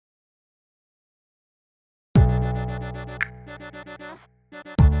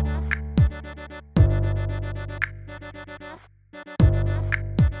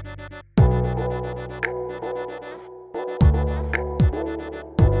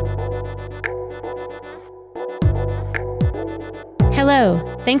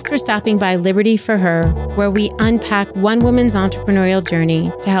Hello, thanks for stopping by Liberty for Her, where we unpack one woman's entrepreneurial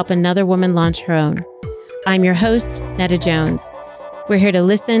journey to help another woman launch her own. I'm your host, Netta Jones. We're here to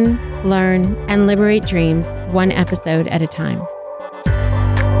listen, learn, and liberate dreams one episode at a time.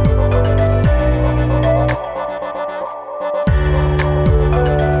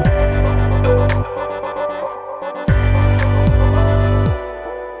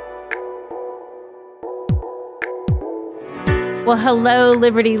 Well, hello,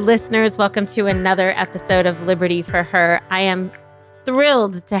 Liberty listeners. Welcome to another episode of Liberty for Her. I am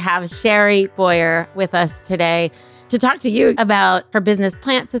thrilled to have Sherry Boyer with us today to talk to you about her business,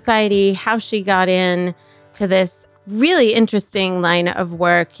 Plant Society, how she got in to this really interesting line of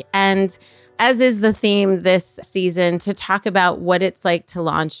work, and as is the theme this season, to talk about what it's like to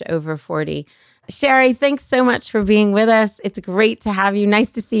launch over 40. Sherry, thanks so much for being with us. It's great to have you.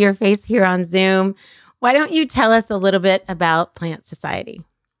 Nice to see your face here on Zoom. Why don't you tell us a little bit about Plant Society?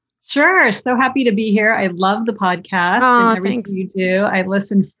 Sure. So happy to be here. I love the podcast and everything you do. I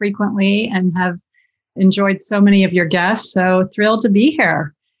listen frequently and have enjoyed so many of your guests. So thrilled to be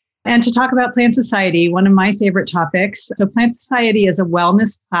here and to talk about Plant Society, one of my favorite topics. So Plant Society is a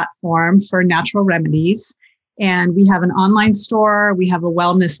wellness platform for natural remedies. And we have an online store. We have a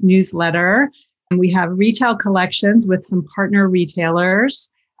wellness newsletter. And we have retail collections with some partner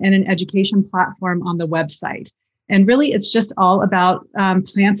retailers and an education platform on the website. And really, it's just all about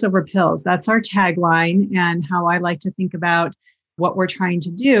plants over pills. That's our tagline and how I like to think about what we're trying to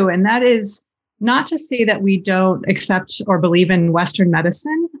do. And that is not to say that we don't accept or believe in Western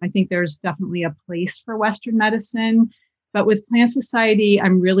medicine. I think there's definitely a place for Western medicine. But with Plant Society,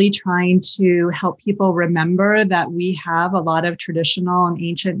 I'm really trying to help people remember that we have a lot of traditional and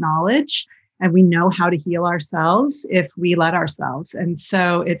ancient knowledge, and we know how to heal ourselves if we let ourselves. And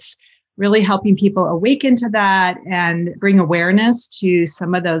so it's really helping people awaken to that and bring awareness to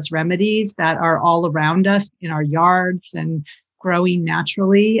some of those remedies that are all around us in our yards and growing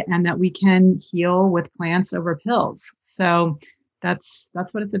naturally, and that we can heal with plants over pills. So that's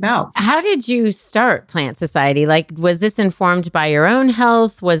what it's about. How did you start Plant Society? Like, was this informed by your own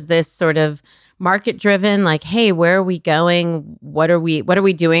health? Was this sort of market driven? Like, hey, where are we going? What are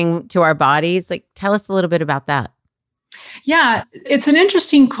we doing to our bodies? Like, tell us a little bit about that. Yeah, it's an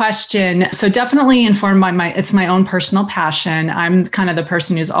interesting question. So definitely informed by it's my own personal passion. I'm kind of the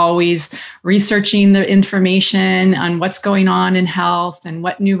person who's always researching the information on what's going on in health and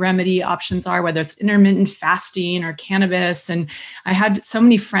what new remedy options are, whether it's intermittent fasting or cannabis. And I had so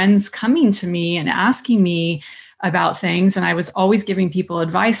many friends coming to me and asking me about things. And I was always giving people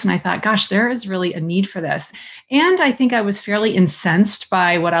advice. And I thought, gosh, there is really a need for this. And I think I was fairly incensed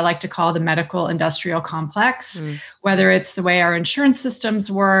by what I like to call the medical industrial complex, whether it's the way our insurance systems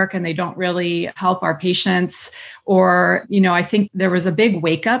work and they don't really help our patients, or, I think there was a big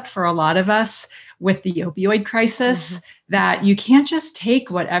wake up for a lot of us with the opioid crisis, that you can't just take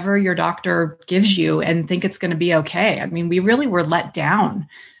whatever your doctor gives you and think it's going to be okay. I mean, we really were let down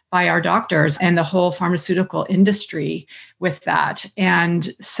by our doctors and the whole pharmaceutical industry with that.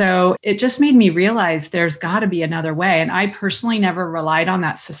 And so it just made me realize there's got to be another way. And I personally never relied on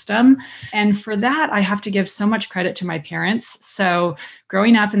that system. And for that, I have to give so much credit to my parents. So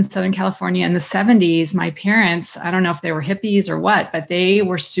growing up in Southern California in the 70s, my parents, I don't know if they were hippies or what, but they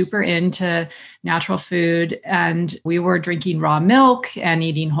were super into natural food. And we were drinking raw milk and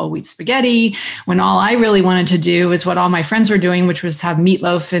eating whole wheat spaghetti when all I really wanted to do was what all my friends were doing, which was have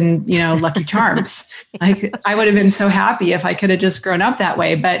meatloaf and, Lucky Charms. Like, I would have been so happy if I could have just grown up that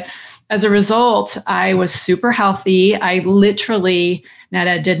way. But as a result, I was super healthy. I literally,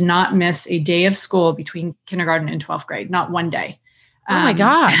 Netta, did not miss a day of school between kindergarten and 12th grade, not one day. Oh my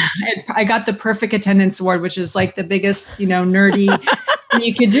gosh. I got the perfect attendance award, which is like the biggest, nerdy thing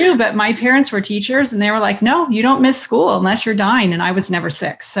you could do. But my parents were teachers and they were like, no, you don't miss school unless you're dying. And I was never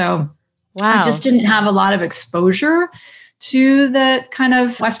sick. So I just didn't have a lot of exposure to the kind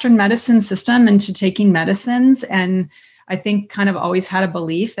of Western medicine system and to taking medicines. And I think kind of always had a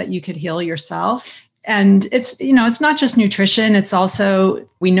belief that you could heal yourself. And it's, it's not just nutrition. It's also,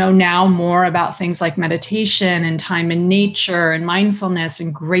 we know now more about things like meditation and time in nature and mindfulness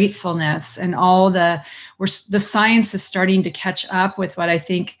and gratefulness and all the science is starting to catch up with what I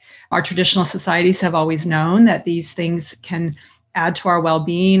think our traditional societies have always known, that these things can add to our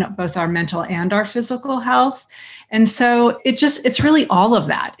well-being, both our mental and our physical health. And so it's really all of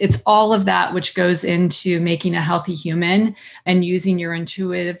that. It's all of that which goes into making a healthy human and using your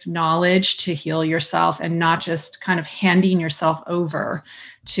intuitive knowledge to heal yourself and not just kind of handing yourself over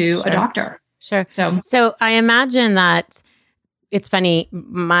to a doctor. Sure. So I imagine that it's funny.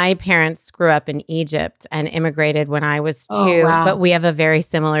 My parents grew up in Egypt and immigrated when I was 2, wow. but we have a very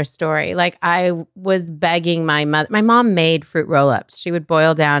similar story. Like I was begging my mother. My mom made fruit roll-ups. She would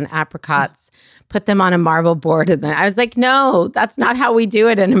boil down apricots, put them on a marble board, and then I was like, "No, that's not how we do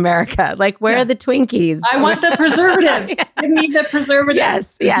it in America. Like, where are the Twinkies? I want the preservatives. Give me the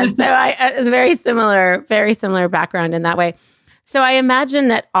preservatives." Yes. So it's very similar background in that way. So I imagine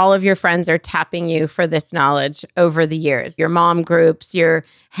that all of your friends are tapping you for this knowledge over the years. Your mom groups, you're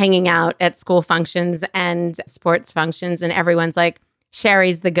hanging out at school functions and sports functions, and everyone's like,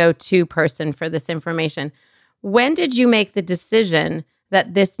 Sherry's the go-to person for this information. When did you make the decision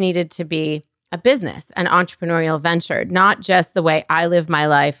that this needed to be a business, an entrepreneurial venture, not just the way I live my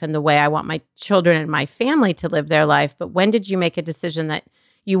life and the way I want my children and my family to live their life, but when did you make a decision that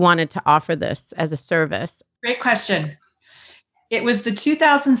you wanted to offer this as a service? Great question. It was the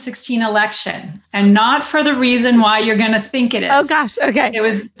 2016 election, and not for the reason why you're going to think it is. Oh, gosh. Okay. It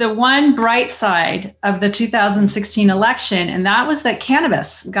was the one bright side of the 2016 election, and that was that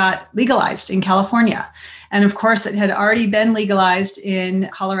cannabis got legalized in California. And of course, it had already been legalized in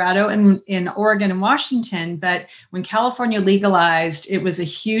Colorado and in Oregon and Washington. But when California legalized, it was a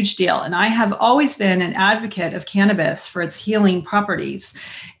huge deal. And I have always been an advocate of cannabis for its healing properties.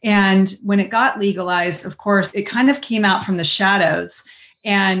 And when it got legalized, of course, it kind of came out from the shadows.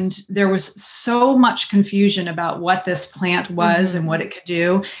 And there was so much confusion about what this plant was and what it could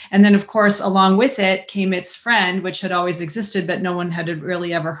do. And then, of course, along with it came its friend, which had always existed, but no one had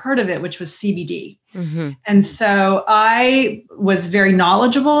really ever heard of it, which was CBD. And so I was very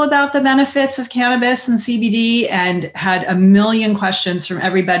knowledgeable about the benefits of cannabis and CBD and had a million questions from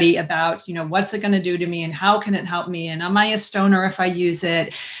everybody about, what's it going to do to me and how can it help me? And am I a stoner if I use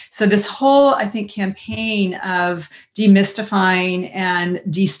it? So this whole, I think, campaign of demystifying and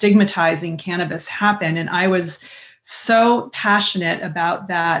destigmatizing cannabis happened. And I was so passionate about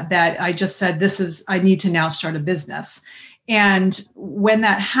that I just said, I need to now start a business. And when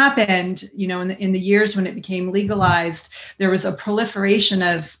that happened, in the years when it became legalized, there was a proliferation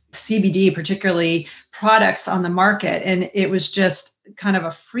of CBD, particularly products on the market. And it was just kind of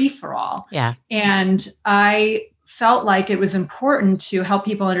a free-for-all. Yeah. And I felt like it was important to help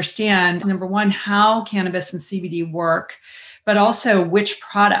people understand, number one, how cannabis and CBD work, but also which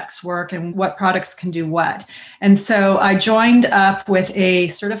products work and what products can do what. And so I joined up with a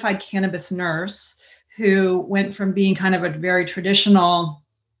certified cannabis nurse who went from being kind of a very traditional,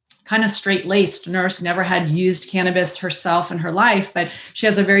 kind of straight-laced nurse, never had used cannabis herself in her life, but she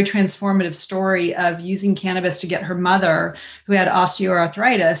has a very transformative story of using cannabis to get her mother, who had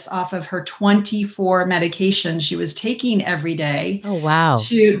osteoarthritis, off of her 24 medications she was taking every day. Oh, wow.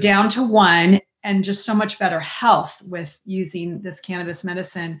 Down to 1. And just so much better health with using this cannabis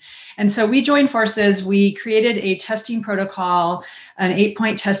medicine. And so we joined forces. We created a testing protocol, an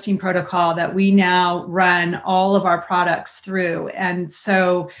 8-point testing protocol that we now run all of our products through. And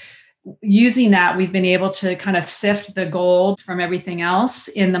so using that, we've been able to kind of sift the gold from everything else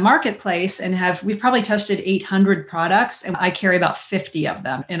in the marketplace and we've probably tested 800 products, and I carry about 50 of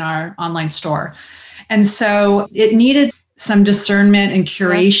them in our online store. And so it needed some discernment and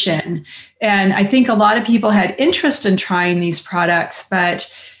curation. And I think a lot of people had interest in trying these products,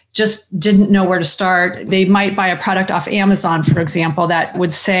 but just didn't know where to start. They might buy a product off Amazon, for example, that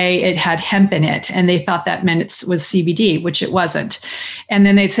would say it had hemp in it. And they thought that meant it was CBD, which it wasn't. And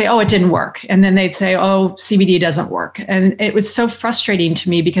then they'd say, oh, it didn't work. And then they'd say, oh, CBD doesn't work. And it was so frustrating to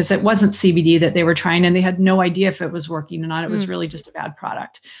me because it wasn't CBD that they were trying, and they had no idea if it was working or not. It was really just a bad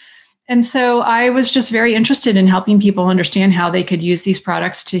product. And so I was just very interested in helping people understand how they could use these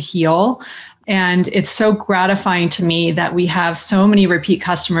products to heal. And it's so gratifying to me that we have so many repeat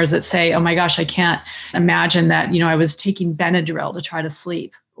customers that say, oh my gosh, I can't imagine that, I was taking Benadryl to try to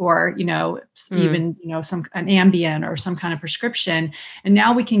sleep, or, even, an Ambien or some kind of prescription. And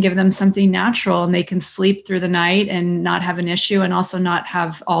now we can give them something natural and they can sleep through the night and not have an issue, and also not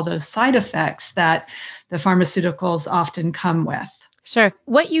have all those side effects that the pharmaceuticals often come with. Sure.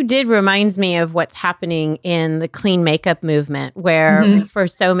 What you did reminds me of what's happening in the clean makeup movement, where for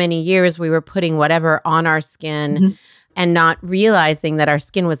so many years we were putting whatever on our skin and not realizing that our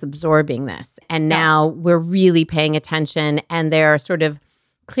skin was absorbing this. And now we're really paying attention, and there are sort of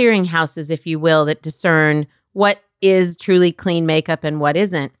clearinghouses, if you will, that discern what is truly clean makeup and what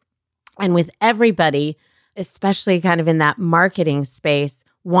isn't. And with everybody, especially kind of in that marketing space,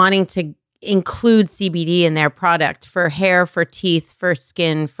 wanting to include CBD in their product for hair, for teeth, for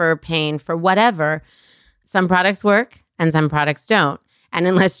skin, for pain, for whatever. Some products work and some products don't. And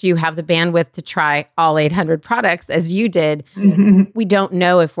unless you have the bandwidth to try all 800 products as you did, we don't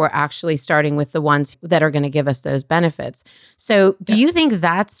know if we're actually starting with the ones that are going to give us those benefits. So do you think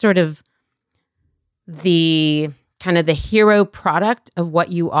that's sort of the kind of the hero product of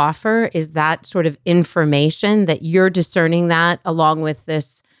what you offer? Is that sort of information that you're discerning that along with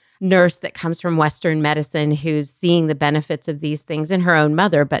this nurse that comes from Western medicine who's seeing the benefits of these things in her own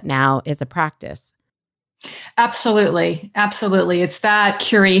mother, but now is a practice? Absolutely. Absolutely. It's that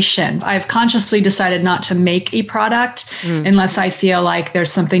curation. I've consciously decided not to make a product unless I feel like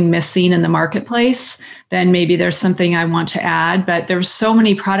there's something missing in the marketplace. Then maybe there's something I want to add. But there's so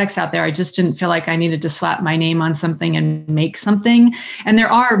many products out there. I just didn't feel like I needed to slap my name on something and make something. And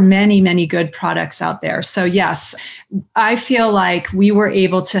there are many, many good products out there. So yes, I feel like we were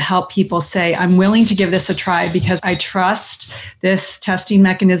able to help people say, I'm willing to give this a try because I trust this testing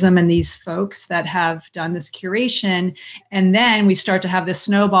mechanism and these folks that have done this curation. And then we start to have this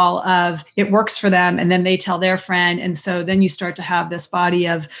snowball of it works for them. And then they tell their friend. And so then you start to have this body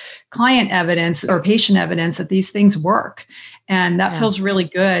of client evidence or patient evidence that these things work. And that feels really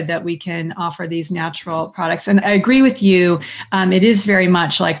good that we can offer these natural products. And I agree with you. It is very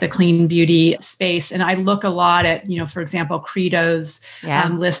much like the clean beauty space. And I look a lot at, for example, Credo's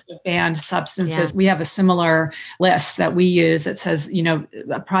list of banned substances. We have a similar list that we use that says,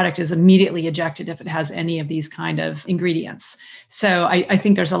 a product is immediately ejected if it has any of these kind of ingredients. So I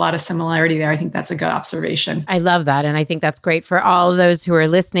think there's a lot of similarity there. I think that's a good observation. I love that. And I think that's great for all of those who are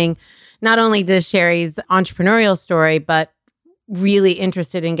listening, not only to Sherry's entrepreneurial story, but really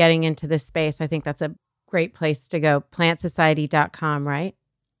interested in getting into this space. I think that's a great place to go. Plantsociety.com, right?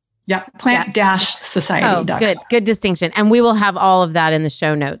 Yeah, plant-society.com. Oh, good distinction. And we will have all of that in the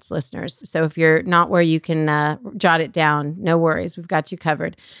show notes, listeners. So if you're not where you can jot it down, no worries. We've got you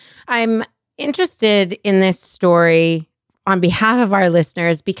covered. I'm interested in this story on behalf of our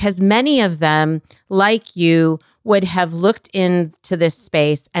listeners because many of them, like you, would have looked into this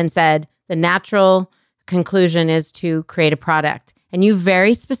space and said, the natural conclusion is to create a product. And you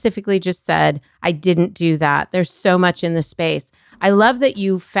very specifically just said, I didn't do that. There's so much in the space. I love that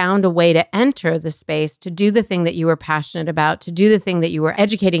you found a way to enter the space, to do the thing that you were passionate about, to do the thing that you were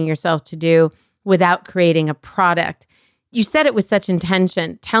educating yourself to do without creating a product. You said it with such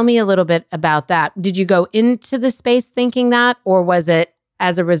intention. Tell me a little bit about that. Did you go into the space thinking that, or was it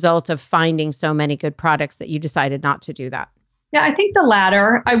as a result of finding so many good products that you decided not to do that? Yeah, I think the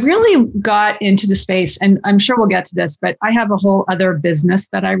latter. I really got into the space, and I'm sure we'll get to this, but I have a whole other business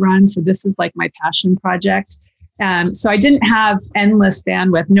that I run. So this is like my passion project. So I didn't have endless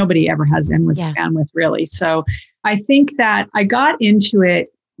bandwidth. Nobody ever has endless bandwidth, really. So I think that I got into it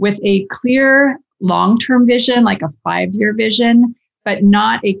with a clear long-term vision, like a 5-year vision, but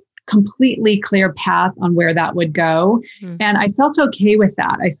not a completely clear path on where that would go. And I felt okay with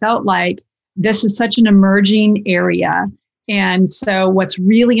that. I felt like this is such an emerging area. And so what's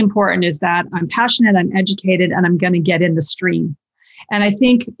really important is that I'm passionate, I'm educated, and I'm going to get in the stream. And I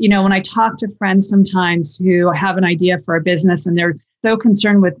think, when I talk to friends sometimes who have an idea for a business and they're so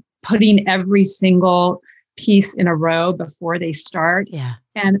concerned with putting every single piece in a row before they start. Yeah.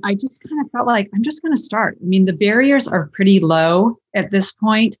 And I just kind of felt like I'm just going to start. I mean, the barriers are pretty low at this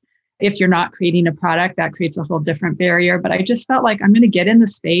point. If you're not creating a product, that creates a whole different barrier. But I just felt like I'm going to get in the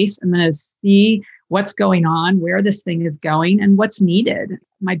space. I'm going to see what's going on, where this thing is going, and what's needed.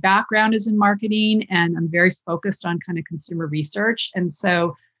 My background is in marketing, and I'm very focused on kind of consumer research. And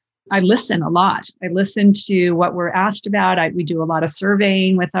so I listen a lot. I listen to what we're asked about. We do a lot of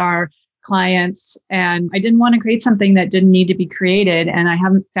surveying with our clients, and I didn't want to create something that didn't need to be created, and I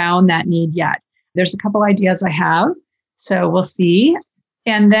haven't found that need yet. There's a couple ideas I have, so we'll see.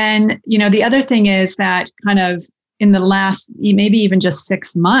 And then, the other thing is that kind of in the last, maybe even just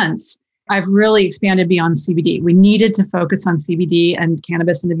 6 months, I've really expanded beyond CBD. We needed to focus on CBD and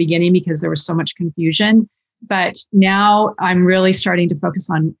cannabis in the beginning because there was so much confusion. But now I'm really starting to focus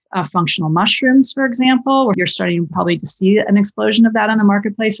on functional mushrooms, for example, where you're starting probably to see an explosion of that on the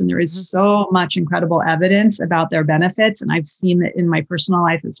marketplace. And there is so much incredible evidence about their benefits. And I've seen it in my personal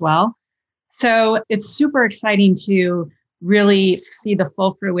life as well. So it's super exciting to really see the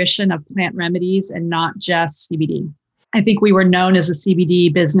full fruition of plant remedies and not just CBD. I think we were known as a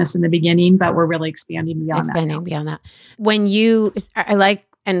CBD business in the beginning, but we're really expanding beyond that. When I like,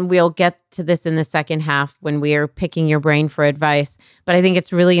 and we'll get to this in the second half when we are picking your brain for advice, but I think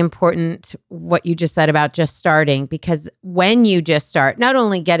it's really important what you just said about just starting, because when you just start, not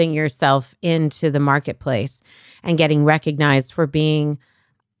only getting yourself into the marketplace and getting recognized for being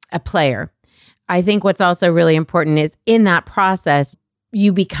a player, I think what's also really important is in that process,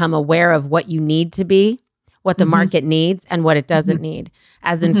 you become aware of what you need to be, what the market needs and what it doesn't need,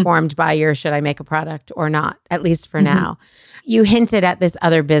 as informed by your, should I make a product or not, at least for now. You hinted at this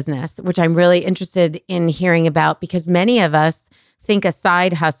other business, which I'm really interested in hearing about, because many of us think a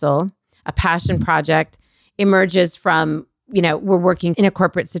side hustle, a passion project, emerges from, we're working in a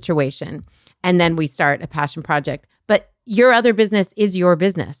corporate situation and then we start a passion project. But your other business is your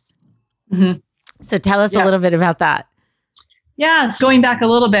business. So tell us a little bit about that. Yeah, so going back a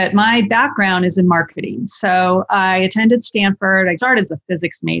little bit, my background is in marketing. So I attended Stanford. I started as a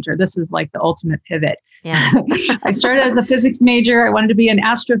physics major. This is like the ultimate pivot. Yeah. I started as a physics major. I wanted to be an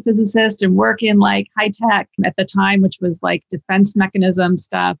astrophysicist and work in like high tech at the time, which was like defense mechanism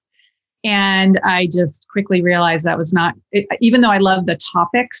stuff. And I just quickly realized that was not, even though I loved the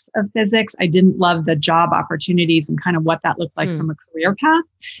topics of physics, I didn't love the job opportunities and kind of what that looked like from a career path.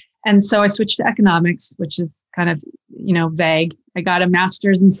 And so I switched to economics, which is kind of, vague. I got a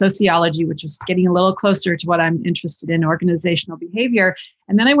master's in sociology, which was getting a little closer to what I'm interested in, organizational behavior.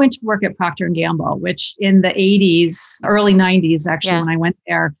 And then I went to work at Procter & Gamble, which in the 80s, early 90s, actually, when I went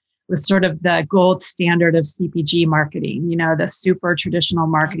there, was sort of the gold standard of CPG marketing, the super traditional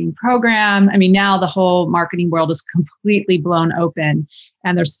marketing program. I mean, now the whole marketing world is completely blown open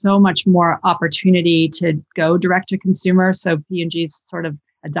and there's so much more opportunity to go direct to consumer. So P&G is sort of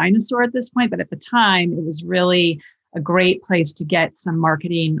a dinosaur at this point, but at the time it was really a great place to get some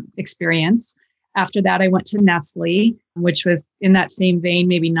marketing experience. After that, I went to Nestle, which was in that same vein,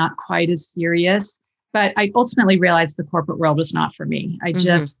 maybe not quite as serious. But I ultimately realized the corporate world was not for me. I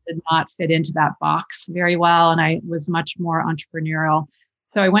just did not fit into that box very well. And I was much more entrepreneurial.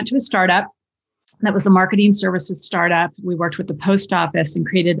 So I went to a startup that was a marketing services startup. We worked with the post office and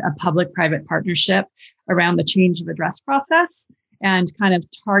created a public-private partnership around the change of address process and kind of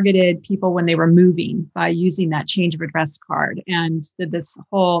targeted people when they were moving by using that change of address card, and did this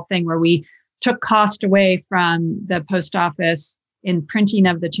whole thing where we took cost away from the post office in printing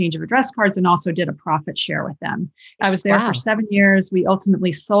of the change of address cards and also did a profit share with them. I was there for 7 years. We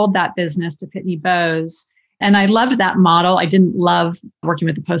ultimately sold that business to Pitney Bowes. And I loved that model. I didn't love working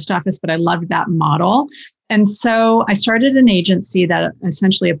with the post office, but I loved that model. And so I started an agency that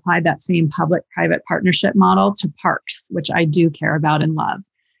essentially applied that same public-private partnership model to parks, which I do care about and love.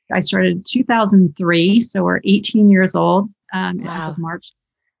 I started in 2003, so we're 18 years old as of March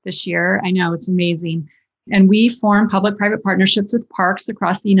this year. I know, it's amazing. And we form public-private partnerships with parks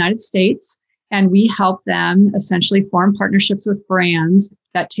across the United States. And we help them essentially form partnerships with brands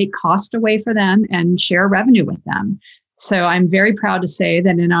that take cost away for them and share revenue with them. So I'm very proud to say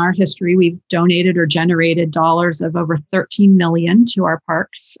that in our history, we've donated or generated dollars of over 13 million to our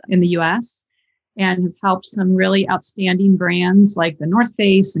parks in the US, and have helped some really outstanding brands like the North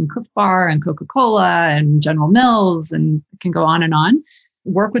Face and Cliff Bar and Coca-Cola and General Mills, and it can go on,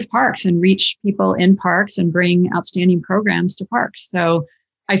 work with parks and reach people in parks and bring outstanding programs to parks. So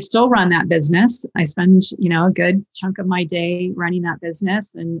I still run that business. I spend, a good chunk of my day running that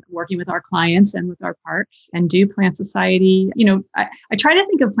business and working with our clients and with our parks, and do Plant Society. I try to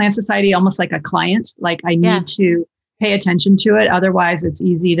think of Plant Society almost like a client, like I need to pay attention to it. Otherwise, it's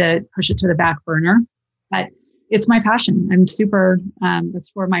easy to push it to the back burner. But it's my passion. I'm super,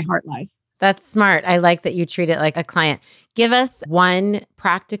 that's where my heart lies. That's smart. I like that you treat it like a client. Give us one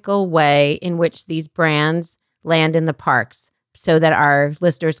practical way in which these brands land in the parks, so that our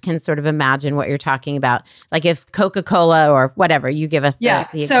listeners can sort of imagine what you're talking about. Like if Coca-Cola or whatever, you give us the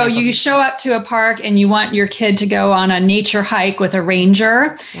example. So you show up to a park and you want your kid to go on a nature hike with a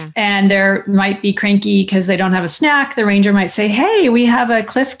ranger, and they might be cranky because they don't have a snack. The ranger might say, hey, we have a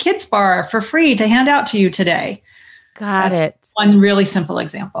Cliff Kids Bar for free to hand out to you today. Got it. One really simple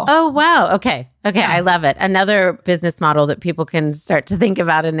example. Oh, wow. Okay. I love it. Another business model that people can start to think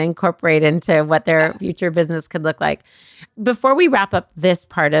about and incorporate into what their future business could look like. Before we wrap up this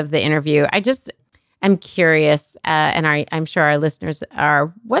part of the interview, I'm curious, and I'm sure our listeners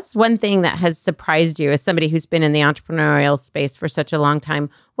are, what's one thing that has surprised you as somebody who's been in the entrepreneurial space for such a long time?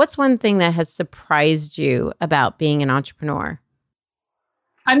 What's one thing that has surprised you about being an entrepreneur?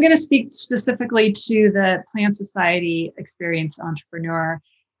 I'm going to speak specifically to the Plant Society experienced entrepreneur.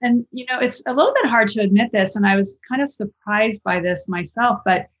 And, it's a little bit hard to admit this, and I was kind of surprised by this myself.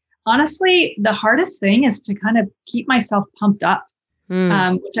 But honestly, the hardest thing is to kind of keep myself pumped up,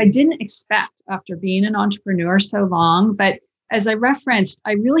 which I didn't expect after being an entrepreneur so long. But as I referenced,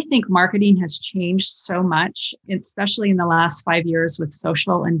 I really think marketing has changed so much, especially in the last 5 years with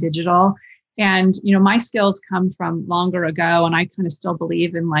social and digital. And, my skills come from longer ago, and I kind of still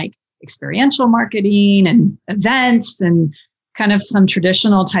believe in like experiential marketing and events and kind of some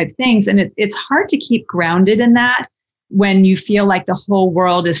traditional type things. And it's hard to keep grounded in that when you feel like the whole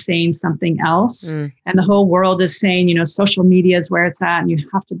world is saying something else and the whole world is saying, social media is where it's at and you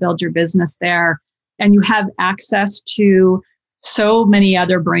have to build your business there, and you have access to so many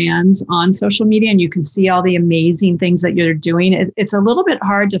other brands on social media and you can see all the amazing things that you're doing. It's a little bit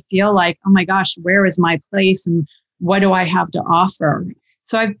hard to feel like, oh my gosh, where is my place and what do I have to offer?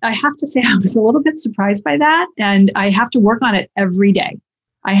 So I have to say I was a little bit surprised by that, and I have to work on it every day.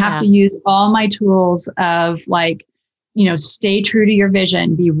 I have to use all my tools of stay true to your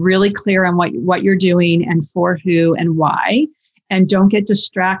vision, be really clear on what you're doing and for who and why. And don't get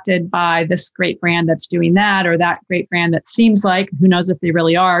distracted by this great brand that's doing that or that great brand that seems like, who knows if they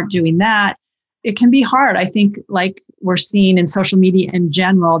really are doing that. It can be hard. I think like we're seeing in social media in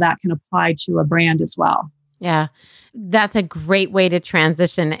general, that can apply to a brand as well. Yeah, that's a great way to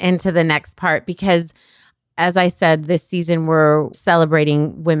transition into the next part because as I said, this season we're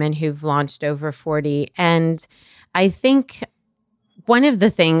celebrating women who've launched over 40. And I think one of the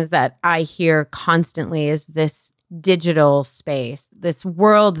things that I hear constantly is this digital space, this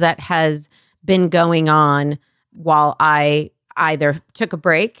world that has been going on while I either took a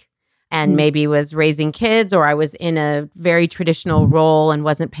break and maybe was raising kids, or I was in a very traditional role and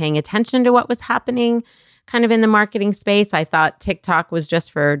wasn't paying attention to what was happening kind of in the marketing space. I thought TikTok was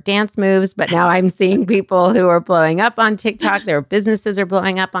just for dance moves, but now I'm seeing people who are blowing up on TikTok. Their businesses are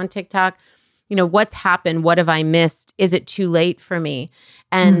blowing up on TikTok. What's happened? What have I missed? Is it too late for me?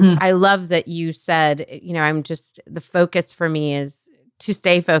 And I love that you said, the focus for me is to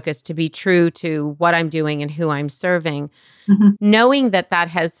stay focused, to be true to what I'm doing and who I'm serving. Knowing that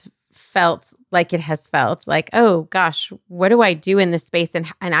has felt like it has felt like, oh gosh, what do I do in this space? And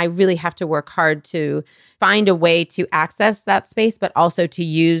I really have to work hard to find a way to access that space, but also to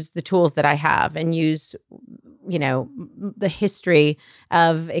use the tools that I have and use the history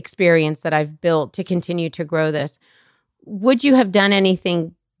of experience that I've built to continue to grow this. Would you have done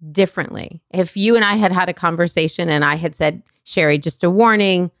anything differently? If you and I had a conversation and I had said, Sherry, just a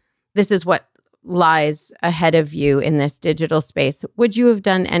warning, this is what lies ahead of you in this digital space, would you have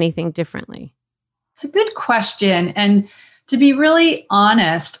done anything differently? It's a good question. And to be really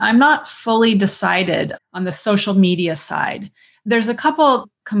honest, I'm not fully decided on the social media side. There's a couple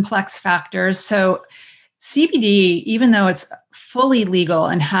complex factors. So CBD, even though it's fully legal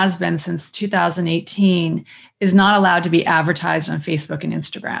and has been since 2018, is not allowed to be advertised on Facebook and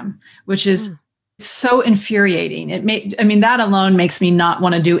Instagram, which is so infuriating. That alone makes me not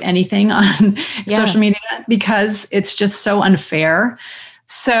want to do anything on social media because it's just so unfair.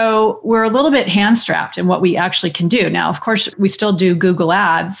 So we're a little bit hand-strapped in what we actually can do. Now, of course, we still do Google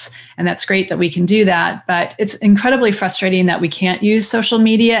Ads, and that's great that we can do that, but it's incredibly frustrating that we can't use social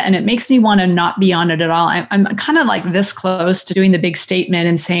media, and it makes me want to not be on it at all. I'm kind of like this close to doing the big statement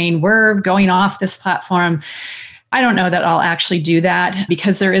and saying, we're going off this platform. I don't know that I'll actually do that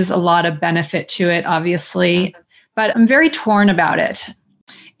because there is a lot of benefit to it, obviously, but I'm very torn about it.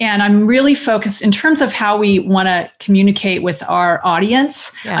 And I'm really focused in terms of how we want to communicate with our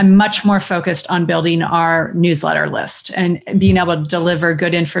audience. I'm much more focused on building our newsletter list and being able to deliver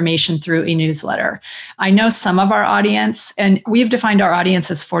good information through a newsletter. I know some of our audience, and we've defined our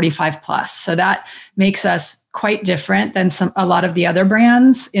audience as 45 plus. So that makes us quite different than a lot of the other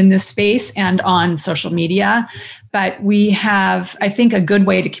brands in this space and on social media. But we have, I think, a good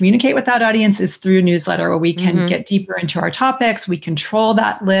way to communicate with that audience is through newsletter, where we can get deeper into our topics. We control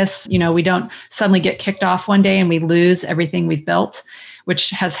that list. We don't suddenly get kicked off one day and we lose everything we've built, which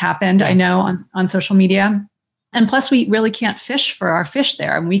has happened, I know, on social media. And plus, we really can't fish for our fish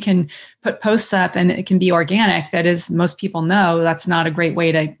there. And we can put posts up and it can be organic. That is, most people know that's not a great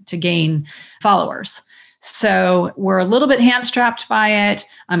way to gain followers. So we're a little bit hand-strapped by it.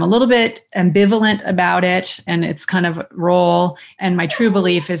 I'm a little bit ambivalent about it, and it's kind of role. And my true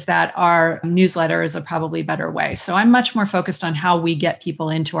belief is that our newsletter is a probably better way. So I'm much more focused on how we get people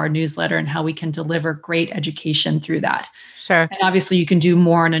into our newsletter and how we can deliver great education through that. Sure. And obviously you can do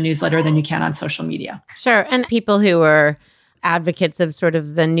more in a newsletter than you can on social media. Sure. And people who are advocates of sort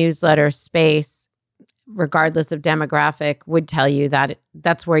of the newsletter space, regardless of demographic, would tell you that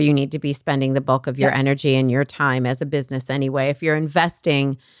that's where you need to be spending the bulk of your energy and your time as a business anyway. If you're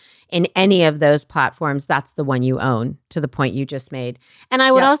investing in any of those platforms, that's the one you own, to the point you just made. And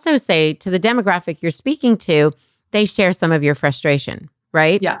I would also say to the demographic you're speaking to, they share some of your frustration,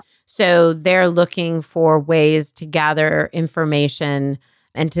 right? Yeah. So they're looking for ways to gather information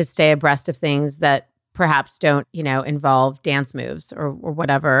and to stay abreast of things that perhaps don't, involve dance moves or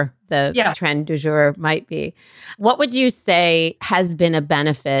whatever the trend du jour might be. What would you say has been a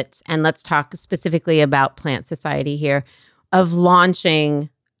benefit, and let's talk specifically about Plant Society here, of launching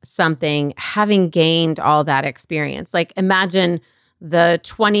something having gained all that experience? Like imagine the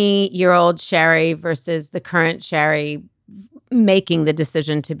 20-year-old Sherry versus the current Sherry making the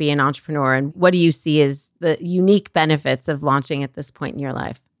decision to be an entrepreneur. And what do you see as the unique benefits of launching at this point in your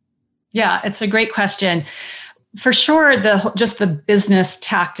life? Yeah, it's a great question. For sure, just the business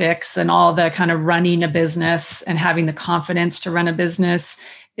tactics and all the kind of running a business and having the confidence to run a business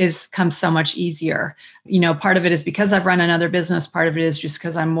comes so much easier. Part of it is because I've run another business. Part of it is just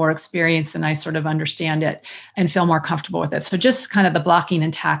because I'm more experienced and I sort of understand it and feel more comfortable with it. So just kind of the blocking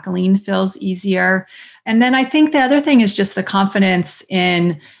and tackling feels easier. And then I think the other thing is just the confidence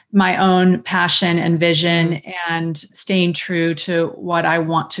in my own passion and vision and staying true to what I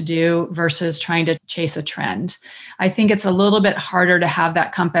want to do versus trying to chase a trend. I think it's a little bit harder to have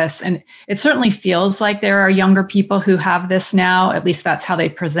that compass. And it certainly feels like there are younger people who have this now. At least that's how they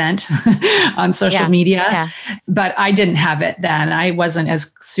present on social media. Yeah. But I didn't have it then. I wasn't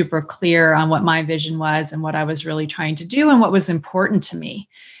as super clear on what my vision was and what I was really trying to do and what was important to me.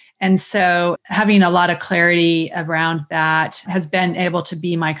 And so having a lot of clarity around that has been able to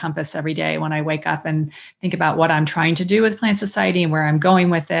be my compass every day when I wake up and think about what I'm trying to do with Plant Society and where I'm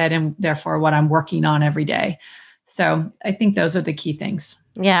going with it, and therefore what I'm working on every day. So I think those are the key things.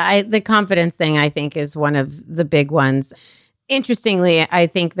 Yeah, the confidence thing, I think, is one of the big ones. Interestingly, I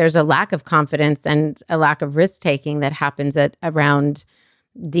think there's a lack of confidence and a lack of risk-taking that happens around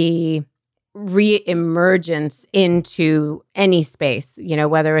the re-emergence into any space,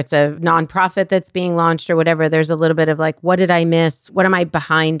 whether it's a nonprofit that's being launched or whatever. There's a little bit of like, what did I miss? What am I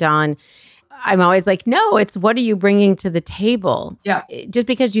behind on? I'm always like, no, it's what are you bringing to the table? Yeah. Just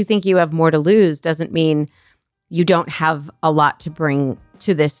because you think you have more to lose doesn't mean you don't have a lot to bring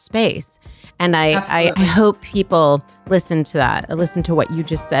to this space. And I hope people listen to that, listen to what you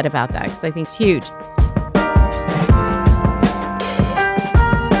just said about that, because I think it's huge.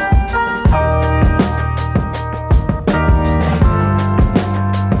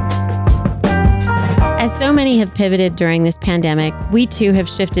 As so many have pivoted during this pandemic, we too have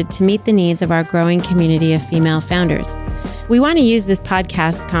shifted to meet the needs of our growing community of female founders. We want to use this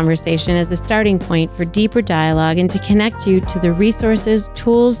podcast conversation as a starting point for deeper dialogue and to connect you to the resources,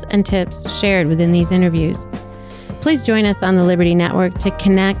 tools, and tips shared within these interviews. Please join us on the Liberty Network to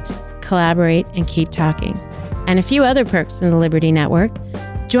connect, collaborate, and keep talking. And a few other perks in the Liberty Network: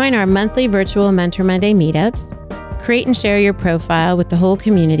 join our monthly virtual Mentor Monday meetups, create and share your profile with the whole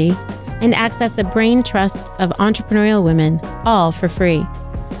community, and access a brain trust of entrepreneurial women, all for free.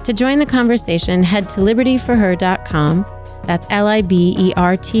 To join the conversation, head to libertyforher.com. That's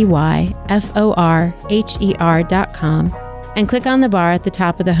LIBERTYFORHER.com, and click on the bar at the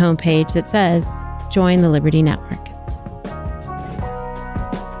top of the homepage that says Join the Liberty Network.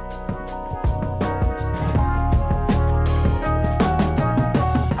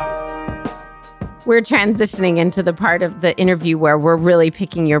 We're transitioning into the part of the interview where we're really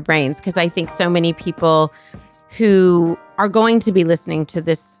picking your brains, because I think so many people who are going to be listening to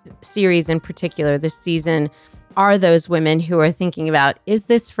this series in particular, this season, are those women who are thinking about, is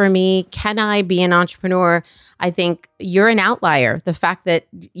this for me? Can I be an entrepreneur? I think you're an outlier. The fact that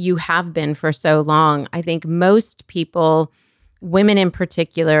you have been for so long, I think most people, women in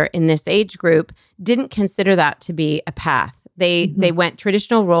particular in this age group, didn't consider that to be a path. They went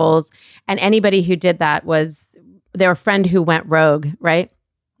traditional roles, and anybody who did that was their friend who went rogue, right?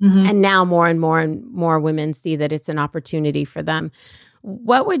 Mm-hmm. And now more and more women see that it's an opportunity for them.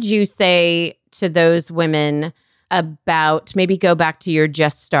 What would you say to those women about, maybe go back to your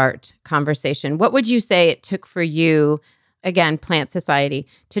Just Start conversation? What would you say it took for you, again, Plant Society,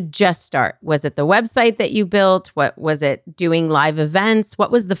 to just start? Was it the website that you built? What was it, doing live events?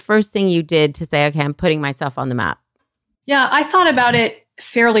 What was the first thing you did to say, okay, I'm putting myself on the map? Yeah, I thought about it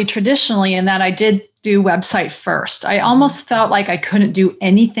fairly traditionally in that I did do website first. I almost felt like I couldn't do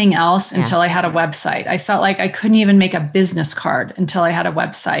anything else until I had a website. I felt like I couldn't even make a business card until I had a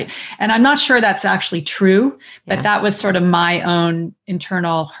website. And I'm not sure that's actually true, but that was sort of my own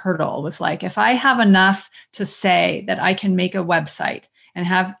internal hurdle, was like, if I have enough to say that I can make a website and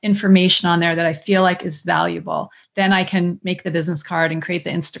have information on there that I feel like is valuable, then I can make the business card and create the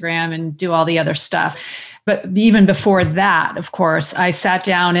Instagram and do all the other stuff. But even before that, of course, I sat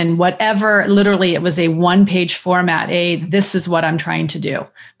down and whatever, literally it was a one-page format. This is what I'm trying to do.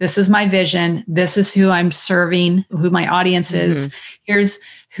 This is my vision. This is who I'm serving, who my audience is. Here's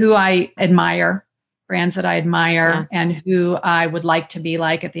who I admire, brands that I admire, and who I would like to be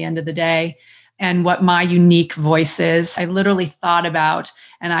like at the end of the day. and what my unique voice is. I literally thought about,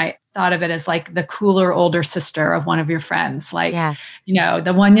 and I thought of it as like the cooler older sister of one of your friends, like,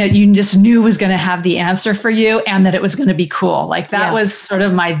 the one that you just knew was going to have the answer for you and that it was going to be cool. Like that was sort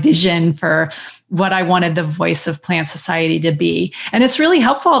of my vision for what I wanted the voice of Plant Society to be. And it's really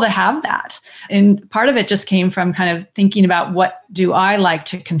helpful to have that. And part of it just came from kind of thinking about what do I like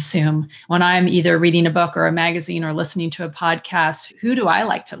to consume when I'm either reading a book or a magazine or listening to a podcast. Who do I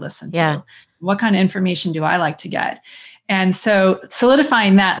like to listen to? What kind of information do I like to get? And so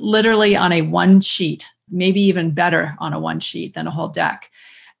solidifying that literally on a one sheet, maybe even better on a one sheet than a whole deck.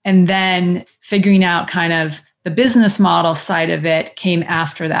 And then figuring out kind of the business model side of it came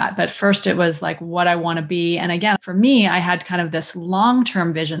after that. But first it was like what I want to be. And again, for me, I had kind of this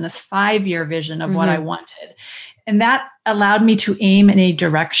long-term vision, this 5-year vision of what I wanted. And that allowed me to aim in a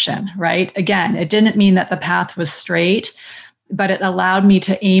direction, right? Again, it didn't mean that the path was straight, but it allowed me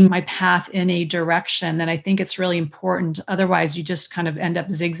to aim my path in a direction that I think it's really important. Otherwise, you just kind of end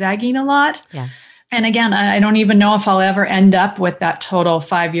up zigzagging a lot. Yeah. And again, I don't even know if I'll ever end up with that total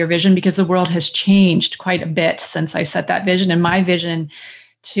 5-year vision because the world has changed quite a bit since I set that vision. And my vision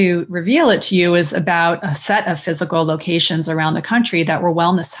to reveal it to you is about a set of physical locations around the country that were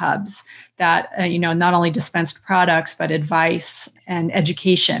wellness hubs that, not only dispensed products, but advice and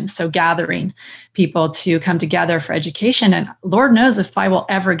education. So gathering people to come together for education. And Lord knows if I will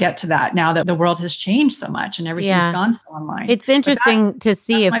ever get to that now that the world has changed so much and everything's gone so online. It's interesting to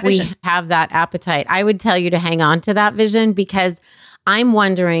see if we have that appetite. I would tell you to hang on to that vision because I'm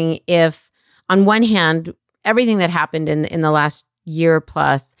wondering if, on one hand, everything that happened in the last year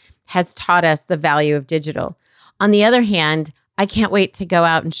plus has taught us the value of digital. On the other hand, I can't wait to go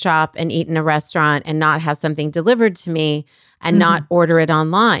out and shop and eat in a restaurant and not have something delivered to me and not order it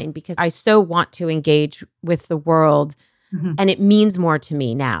online because I so want to engage with the world and it means more to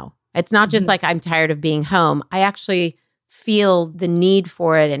me now. It's not just like I'm tired of being home. I actually feel the need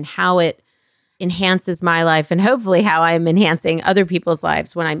for it and how it enhances my life and hopefully how I'm enhancing other people's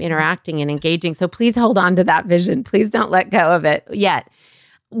lives when I'm interacting and engaging. So please hold on to that vision. Please don't let go of it yet.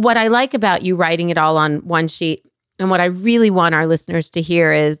 What I like about you writing it all on one sheet and what I really want our listeners to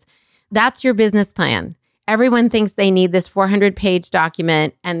hear is that's your business plan. Everyone thinks they need this 400-page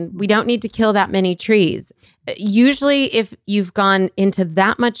document, and we don't need to kill that many trees. Usually, if you've gone into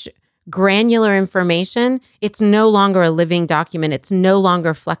that much granular information, it's no longer a living document. It's no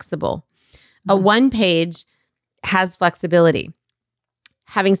longer flexible. A one-page has flexibility.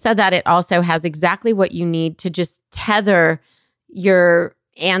 Having said that, it also has exactly what you need to just tether your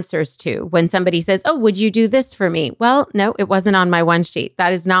answers to when somebody says, oh, would you do this for me? Well, no, it wasn't on my one sheet.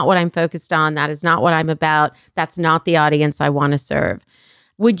 That is not what I'm focused on. That is not what I'm about. That's not the audience I want to serve.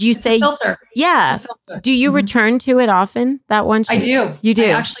 Would you say, yeah, do you return to it often, that one sheet? I do. You do?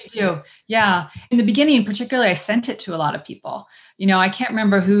 I actually do. Yeah. In the beginning, particularly, I sent it to a lot of people. I can't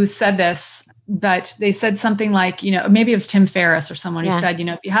remember who said this, but they said something like, maybe it was Tim Ferriss or someone who said,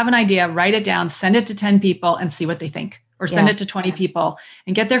 if you have an idea, write it down, send it to 10 people and see what they think. Or send it to 20 people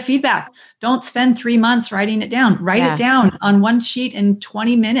and get their feedback. Don't spend 3 months writing it down. Write it down on one sheet in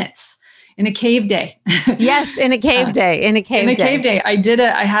 20 minutes in a cave day. Yes, in a cave day. In a cave day.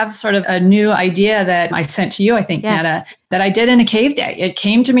 I have sort of a new idea that I sent to you, I think, Netta, that I did in a cave day. It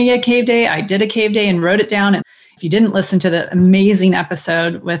came to me at cave day. I did a cave day and wrote it down. And if you didn't listen to the amazing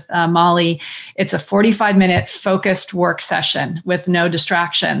episode with Molly, it's a 45-minute focused work session with no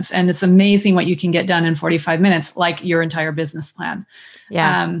distractions. And it's amazing what you can get done in 45 minutes, like your entire business plan.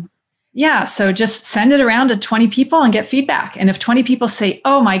 Yeah. So just send it around to 20 people and get feedback. And if 20 people say,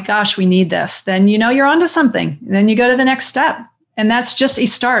 oh my gosh, we need this, then you're onto something. Then you go to the next step. And that's just a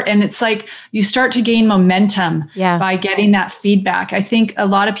start. And it's like you start to gain momentum by getting that feedback. I think a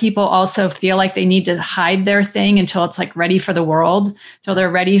lot of people also feel like they need to hide their thing until it's like ready for the world, until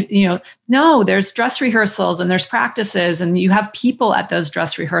they're ready. No, there's dress rehearsals and there's practices and you have people at those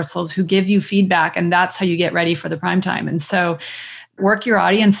dress rehearsals who give you feedback. And that's how you get ready for the prime time. And so work your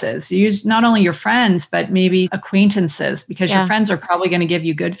audiences, use not only your friends, but maybe acquaintances, because your friends are probably going to give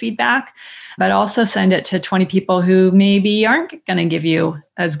you good feedback, but also send it to 20 people who maybe aren't going to give you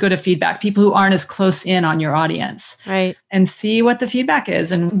as good a feedback, people who aren't as close in on your audience, right? And see what the feedback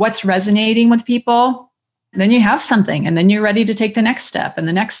is and what's resonating with people. And then you have something, and then you're ready to take the next step and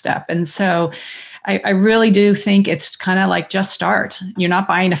the next step. And so I really do think it's kind of like just start. You're not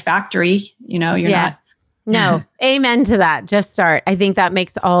buying a factory, you're not. No, amen to that. Just start. I think that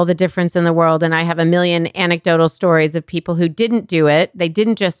makes all the difference in the world. And I have a million anecdotal stories of people who didn't do it. They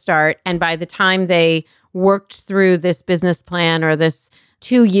didn't just start. And by the time they worked through this business plan or this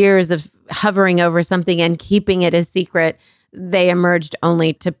 2 years of hovering over something and keeping it a secret, they emerged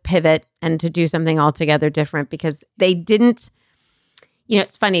only to pivot and to do something altogether different because they didn't,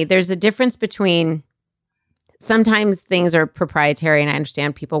 it's funny. There's a difference between sometimes things are proprietary and I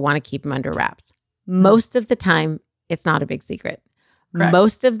understand people want to keep them under wraps. Most of the time, it's not a big secret. Correct.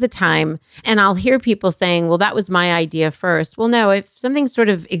 Most of the time, and I'll hear people saying, well, that was my idea first. Well, no, if something sort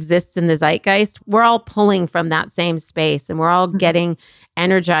of exists in the zeitgeist, we're all pulling from that same space and we're all getting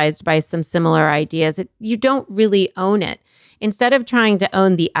energized by some similar ideas. You don't really own it. Instead of trying to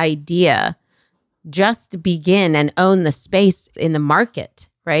own the idea, just begin and own the space in the market,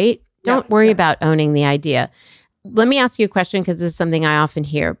 right? Don't worry about owning the idea. Let me ask you a question because this is something I often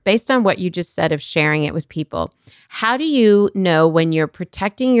hear. Based on what you just said of sharing it with people, how do you know when you're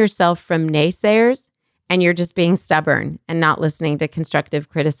protecting yourself from naysayers and you're just being stubborn and not listening to constructive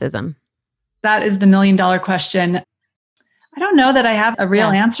criticism? That is the $1 million question. I don't know that I have a real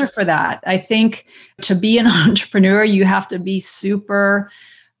answer for that. I think to be an entrepreneur, you have to be super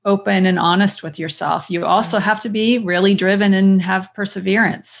open and honest with yourself. You also have to be really driven and have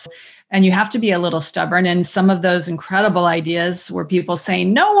perseverance. And you have to be a little stubborn. And some of those incredible ideas where people say,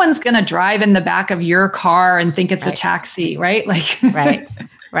 no one's going to drive in the back of your car and think it's a taxi, right? Like, right.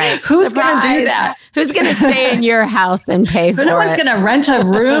 Who's going to do that? Who's going to stay in your house and pay for it? No one's going to rent a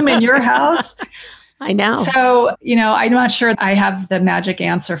room in your house. I know. So, I'm not sure I have the magic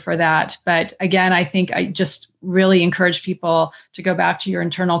answer for that. But again, I think I just really encourage people to go back to your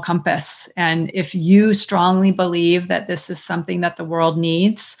internal compass. And if you strongly believe that this is something that the world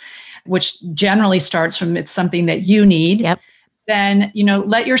needs, which generally starts from it's something that you need, then,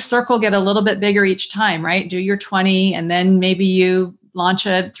 let your circle get a little bit bigger each time, right? Do your 20, and then maybe you launch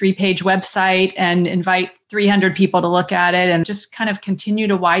a 3-page website and invite 300 people to look at it and just kind of continue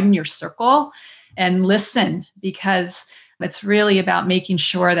to widen your circle and listen, because it's really about making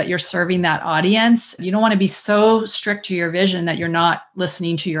sure that you're serving that audience. You don't want to be so strict to your vision that you're not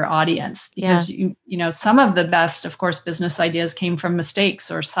listening to your audience, because some of the best, of course, business ideas came from mistakes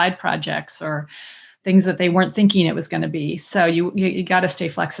or side projects or things that they weren't thinking it was going to be. So you got to stay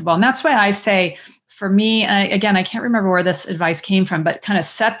flexible. And that's why I say, for me, and I can't remember where this advice came from, but kind of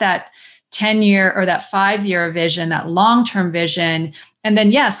set that 10-year or that 5-year vision, that long-term vision, and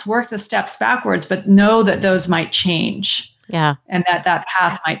then work the steps backwards, but know that those might change. Yeah. And that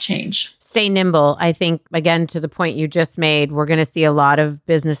path might change. Stay nimble. I think, again, to the point you just made, we're going to see a lot of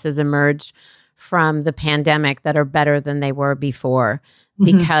businesses emerge from the pandemic that are better than they were before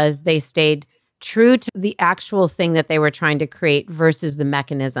because they stayed true to the actual thing that they were trying to create versus the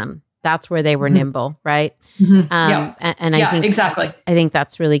mechanism. That's where they were nimble, right? And I think exactly. I think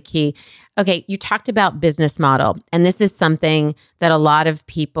that's really key. Okay, you talked about business model, and this is something that a lot of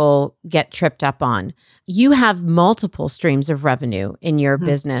people get tripped up on. You have multiple streams of revenue in your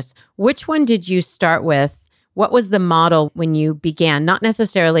business. Which one did you start with? What was the model when you began? Not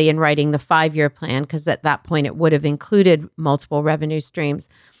necessarily in writing the 5-year plan, because at that point it would have included multiple revenue streams.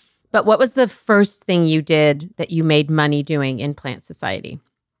 But what was the first thing you did that you made money doing in Plant Society?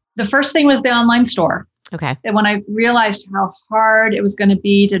 The first thing was the online store. Okay. And when I realized how hard it was going to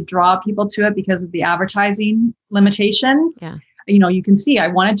be to draw people to it because of the advertising limitations, you can see I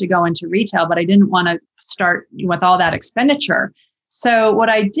wanted to go into retail, but I didn't want to start with all that expenditure. So what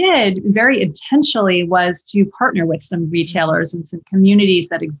I did very intentionally was to partner with some retailers and some communities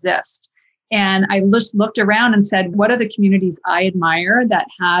that exist. And I just looked around and said, what are the communities I admire that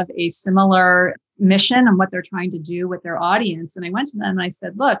have a similar mission and what they're trying to do with their audience? And I went to them and I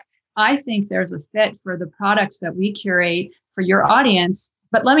said, look, I think there's a fit for the products that we curate for your audience.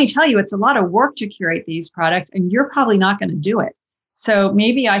 But let me tell you, it's a lot of work to curate these products and you're probably not going to do it. So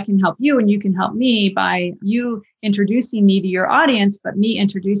maybe I can help you and you can help me by you introducing me to your audience, but me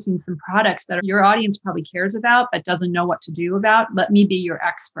introducing some products that your audience probably cares about, but doesn't know what to do about. Let me be your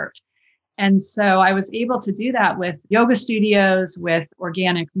expert. And so I was able to do that with yoga studios, with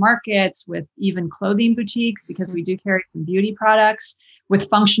organic markets, with even clothing boutiques, because we do carry some beauty products, with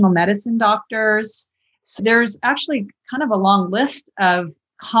functional medicine doctors. So there's actually kind of a long list of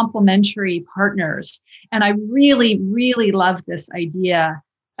complementary partners. And I really, really loved this idea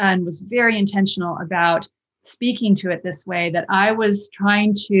and was very intentional about speaking to it this way, that I was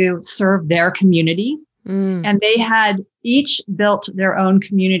trying to serve their community. And they had each built their own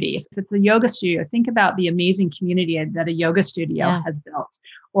community. If it's a yoga studio, think about the amazing community that a yoga studio has built,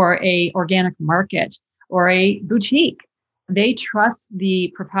 or a organic market, or a boutique. They trust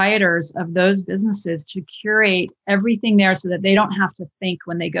the proprietors of those businesses to curate everything there so that they don't have to think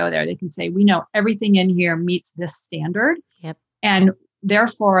when they go there. They can say, we know everything in here meets this standard. And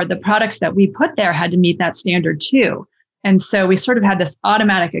therefore, the products that we put there had to meet that standard too. And so we sort of had this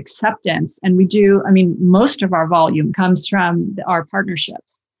automatic acceptance. And most of our volume comes from our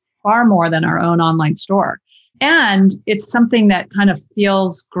partnerships, far more than our own online store. And it's something that kind of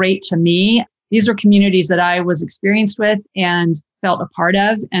feels great to me. These are communities that I was experienced with and felt a part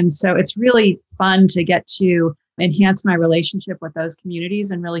of. And so it's really fun to get to enhance my relationship with those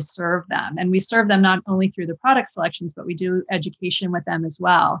communities and really serve them. And we serve them not only through the product selections, but we do education with them as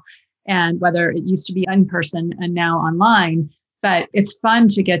well. And whether it used to be in person and now online, but it's fun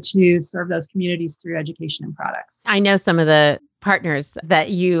to get to serve those communities through education and products. I know some of the partners that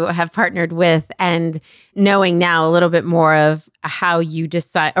you have partnered with, and knowing now a little bit more of how you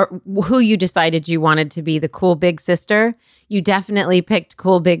decide or who you decided you wanted to be the cool big sister. You definitely picked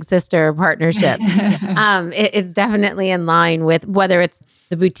cool big sister partnerships. It's definitely in line with whether it's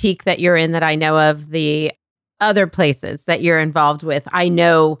the boutique that you're in that I know of, the other places that you're involved with. I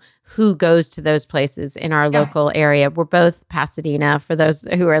know who goes to those places in our local area. We're both Pasadena, for those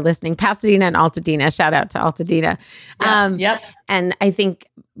who are listening, Pasadena and Altadena. Shout out to Altadena. And I think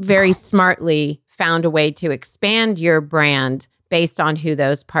very smartly found a way to expand your brand based on who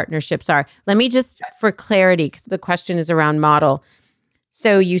those partnerships are. Let me just, for clarity, because the question is around model.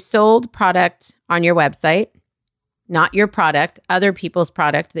 So you sold product on your website, not your product, other people's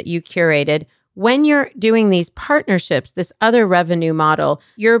product that you curated. When you're doing these partnerships, this other revenue model,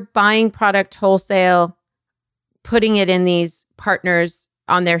 you're buying product wholesale, putting it in these partners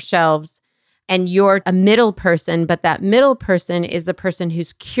on their shelves, and you're a middle person, but that middle person is the person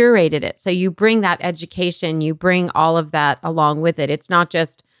who's curated it. So you bring that education, you bring all of that along with it. It's not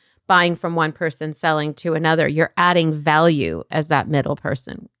just buying from one person, selling to another. You're adding value as that middle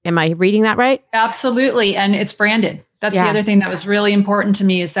person. Am I reading that right? Absolutely. And it's branded. That's the other thing that was really important to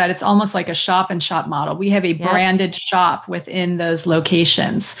me, is that it's almost like a shop and shop model. We have a branded shop within those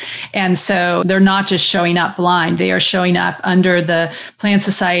locations. And so they're not just showing up blind. They are showing up under the Plant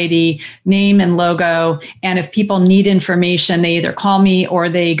Society name and logo. And if people need information, they either call me or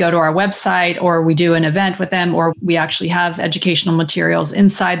they go to our website, or we do an event with them, or we actually have educational materials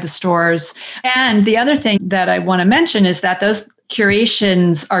inside the stores. And the other thing that I want to mention is that those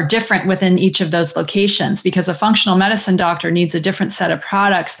curations are different within each of those locations, because a functional medicine doctor needs a different set of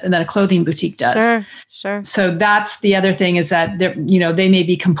products than a clothing boutique does. Sure. So that's the other thing, is that they may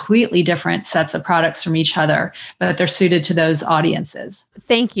be completely different sets of products from each other, but they're suited to those audiences.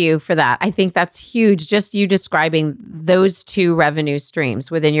 Thank you for that. I think that's huge. Just you describing those two revenue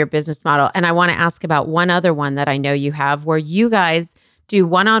streams within your business model. And I want to ask about one other one that I know you have, where you guys do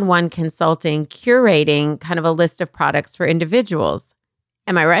one-on-one consulting, curating kind of a list of products for individuals.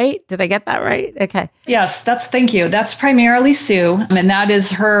 Am I right? Did I get that right? Okay. Yes, thank you. That's primarily Sue. And that is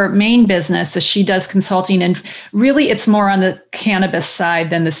her main business, as she does consulting. And really, it's more on the cannabis side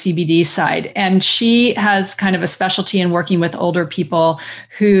than the CBD side. And she has kind of a specialty in working with older people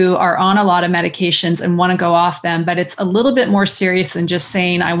who are on a lot of medications and want to go off them. But it's a little bit more serious than just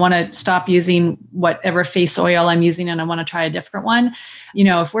saying, I want to stop using whatever face oil I'm using and I want to try a different one.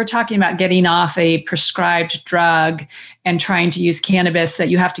 If we're talking about getting off a prescribed drug and trying to use cannabis that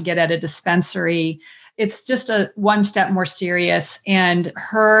you have to get at a dispensary, it's just a one step more serious. And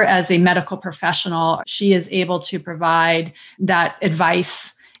her, as a medical professional, she is able to provide that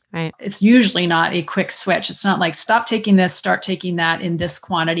advice. Right. It's usually not a quick switch. It's not like, stop taking this, start taking that in this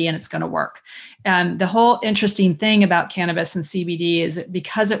quantity, and it's going to work. And the whole interesting thing about cannabis and CBD is that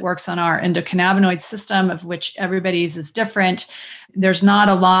because it works on our endocannabinoid system, of which everybody's is different, there's not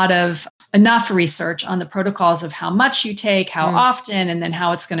enough research on the protocols of how much you take, how often, and then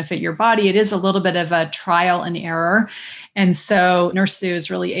how it's going to fit your body. It is a little bit of a trial and error. And so Nurse Sue is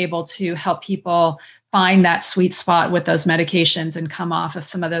really able to help people find that sweet spot with those medications and come off of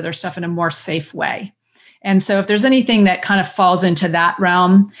some of the other stuff in a more safe way. And so if there's anything that kind of falls into that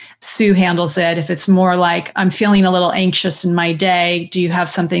realm, Sue handles it. If it's more like, I'm feeling a little anxious in my day, do you have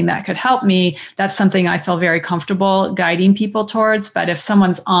something that could help me? That's something I feel very comfortable guiding people towards. But if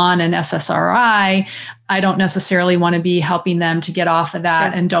someone's on an SSRI, I don't necessarily want to be helping them to get off of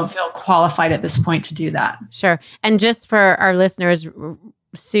that, and don't feel qualified at this point to do that. Sure. And just for our listeners,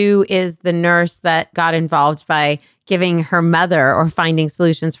 Sue is the nurse that got involved by giving her mother, or finding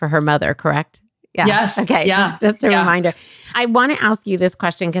solutions for her mother, correct? Yeah. Yes. Okay. Yeah. Just a reminder. I want to ask you this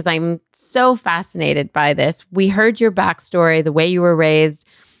question because I'm so fascinated by this. We heard your backstory, the way you were raised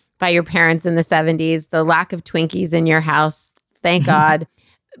by your parents in the 70s, the lack of Twinkies in your house. Thank God.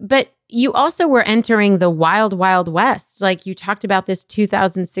 But you also were entering the wild, wild west. Like, you talked about this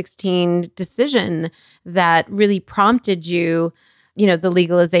 2016 decision that really prompted you, the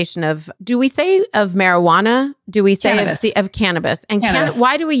legalization of, do we say of marijuana? Do we say cannabis. of cannabis? And cannabis.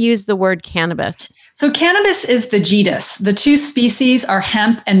 why do we use the word cannabis? So cannabis is the genus. The two species are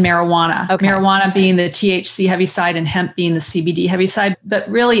hemp and marijuana. Okay. Marijuana being the THC heavy side and hemp being the CBD heavy side. But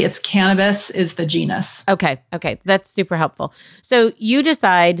really, it's cannabis is the genus. Okay. That's super helpful. So you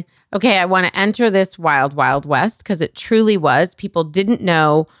decide, okay, I want to enter this wild, wild west because it truly was. People didn't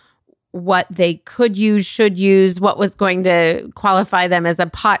know what they could use, should use, what was going to qualify them as a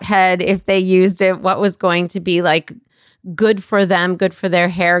pothead if they used it, what was going to be like good for them, good for their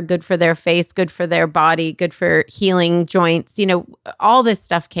hair, good for their face, good for their body, good for healing joints. All this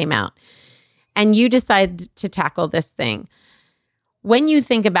stuff came out. And you decided to tackle this thing. When you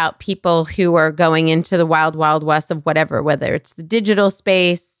think about people who are going into the wild, wild west of whatever, whether it's the digital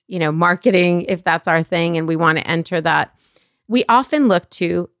space, marketing, if that's our thing, and we want to enter that, we often look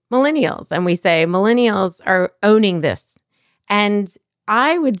to millennials and we say, millennials are owning this. And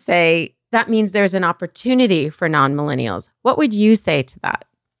I would say, that means there's an opportunity for non-millennials. What would you say to that?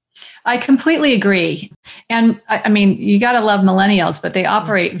 I completely agree. And I mean, you got to love millennials, but they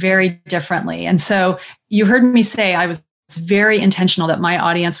operate very differently. And so you heard me say I was very intentional that my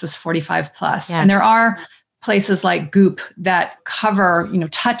audience was 45 plus. Yeah. And there are places like Goop that cover,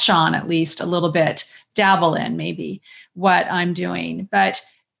 touch on at least a little bit, dabble in maybe what I'm doing. But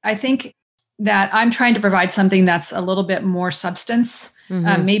I think that I'm trying to provide something that's a little bit more substance,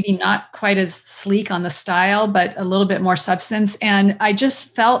 maybe not quite as sleek on the style, but a little bit more substance. And I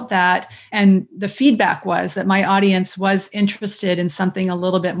just felt that, and the feedback was that my audience was interested in something a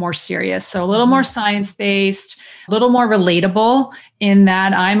little bit more serious. So a little more science-based, a little more relatable in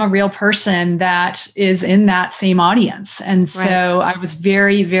that I'm a real person that is in that same audience. And so I was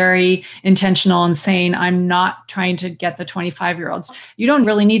very, very intentional in saying, I'm not trying to get the 25-year-olds. You don't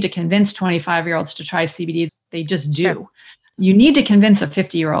really need to convince 25-year-olds to try CBD. They just do. Sure. You need to convince a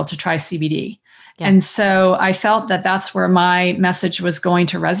 50-year-old to try CBD. Yeah. And so I felt that that's where my message was going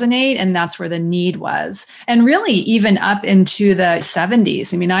to resonate, and that's where the need was. And really, even up into the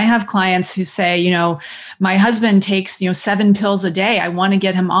 70s. I mean, I have clients who say, my husband takes, 7 pills a day. I want to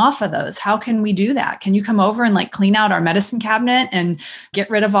get him off of those. How can we do that? Can you come over and clean out our medicine cabinet and get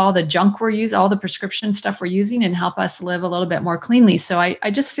rid of all the junk we're using, all the prescription stuff we're using, and help us live a little bit more cleanly? So I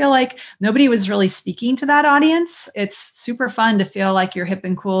just feel like nobody was really speaking to that audience. It's super fun to feel like you're hip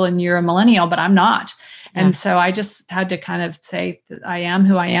and cool and you're a millennial, but I'm not. Yeah. And so I just had to kind of say that I am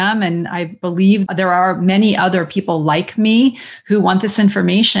who I am. And I believe there are many other people like me who want this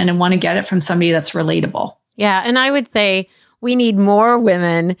information and want to get it from somebody that's relatable. Yeah. And I would say we need more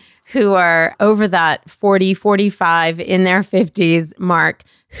women who are over that 40, 45 in their 50s mark,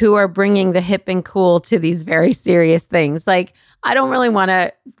 who are bringing the hip and cool to these very serious things. Like, I don't really want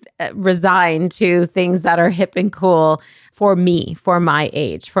to resign to things that are hip and cool for me, for my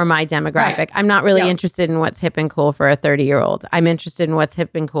age, for my demographic. Right. I'm not really interested in what's hip and cool for a 30-year-old. I'm interested in what's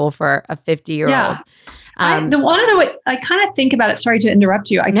hip and cool for a 50-year-old. Yeah. I kind of think about it. Sorry to interrupt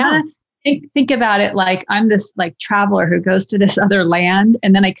you. I kind of think about it like I'm this traveler who goes to this other land,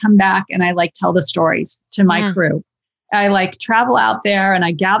 and then I come back and I tell the stories to my crew. I travel out there and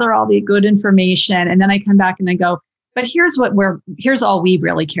I gather all the good information, and then I come back and I go, but here's all we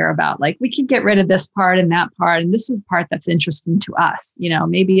really care about. We could get rid of this part and that part, and this is the part that's interesting to us.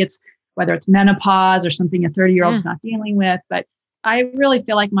 Maybe it's whether it's menopause or something a 30-year-old's not dealing with. But I really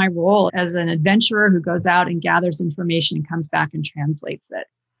feel like my role as an adventurer who goes out and gathers information and comes back and translates it.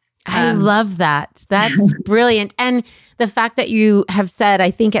 I love that. That's brilliant. And the fact that you have said, I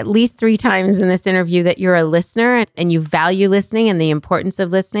think at least 3 times in this interview, that you're a listener and you value listening and the importance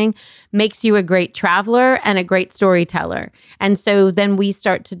of listening makes you a great traveler and a great storyteller. And so then we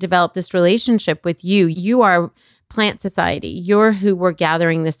start to develop this relationship with you. You are Plant Society. You're who we're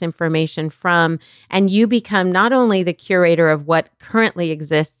gathering this information from. And you become not only the curator of what currently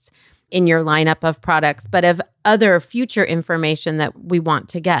exists in your lineup of products, but of other future information that we want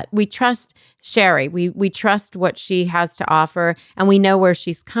to get. We trust Sherry. We trust what she has to offer, and we know where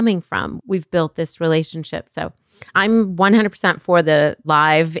she's coming from. We've built this relationship. So I'm 100% for the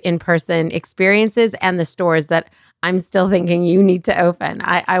live in-person experiences and the stores that I'm still thinking you need to open.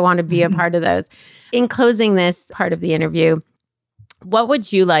 I want to be a part of those. In closing this part of the interview, what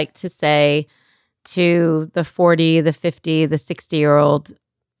would you like to say to the 40, the 50, the 60-year-old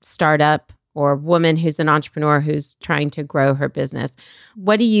startup or woman who's an entrepreneur who's trying to grow her business?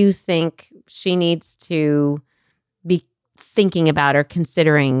 What do you think she needs to be thinking about or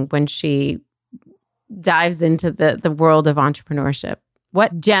considering when she dives into the world of entrepreneurship?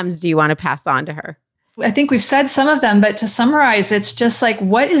 What gems do you want to pass on to her? I think we've said some of them, but to summarize, it's just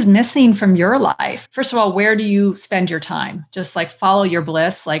what is missing from your life? First of all, where do you spend your time? Just follow your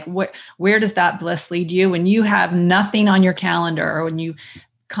bliss. Where does that bliss lead you when you have nothing on your calendar, or when you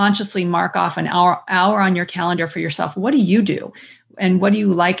consciously mark off an hour on your calendar for yourself. What do you do? And what do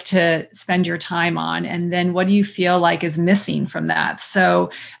you like to spend your time on? And then what do you feel like is missing from that?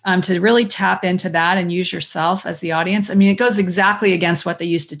 So to really tap into that and use yourself as the audience. I mean, it goes exactly against what they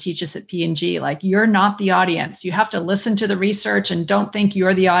used to teach us at P&G. Like, you're not the audience. You have to listen to the research and don't think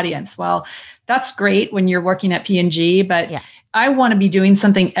you're the audience. Well, that's great when you're working at P&G, but I want to be doing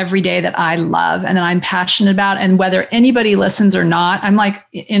something every day that I love and that I'm passionate about. And whether anybody listens or not, I'm like,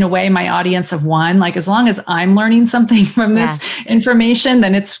 in a way, my audience of one. Like, as long as I'm learning something from this information,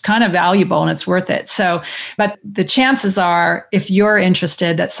 then it's kind of valuable and it's worth it. So, but the chances are, if you're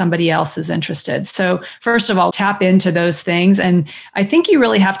interested, that somebody else is interested. So first of all, tap into those things. And I think you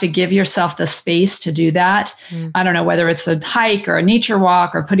really have to give yourself the space to do that. I don't know whether it's a hike or a nature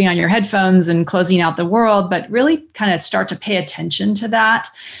walk or putting on your headphones and closing out the world, but really kind of start to pay attention to that.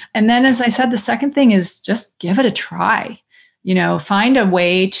 And then, as I said, the second thing is just give it a try. Find a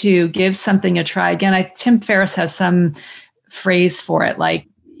way to give something a try. Again, Tim Ferriss has some phrase for it. Like,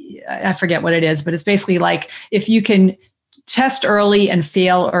 I forget what it is, but it's basically like, if you can test early and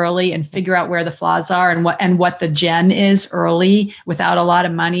fail early and figure out where the flaws are and what the gem is early without a lot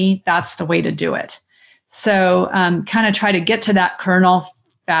of money, that's the way to do it. So kind of try to get to that kernel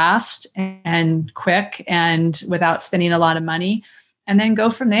fast and quick and without spending a lot of money, and then go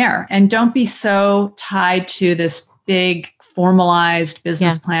from there. And don't be so tied to this big formalized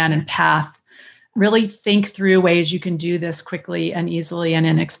business plan and path. Really think through ways you can do this quickly and easily and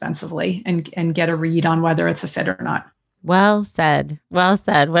inexpensively, and get a read on whether it's a fit or not. Well said. Well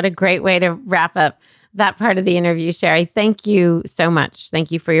said. What a great way to wrap up that part of the interview, Sherry. Thank you so much.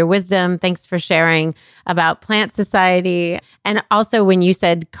 Thank you for your wisdom. Thanks for sharing about Plant Society. And also, when you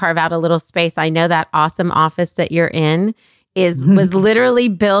said carve out a little space, I know that awesome office that you're in was literally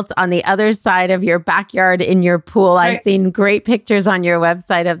built on the other side of your backyard in your pool. I've seen great pictures on your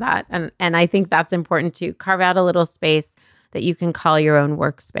website of that. And I think that's important to carve out a little space that you can call your own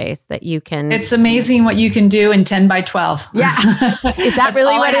workspace, that you can... It's amazing what you can do in 10 by 12. Yeah. Is that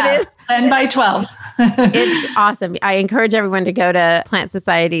really what it is? 10 by 12. It's awesome. I encourage everyone to go to Plant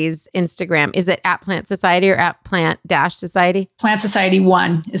Society's Instagram. Is it at Plant Society or at Plant-Society? Plant Society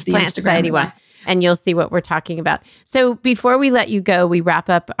 1 is the Plant Instagram. Society 1. And you'll see what we're talking about. So before we let you go, we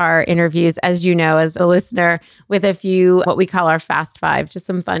wrap up our interviews, as you know, as a listener, with a few, what we call our Fast Five, just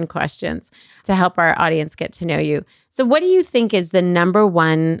some fun questions to help our audience get to know you. So what do you think is the number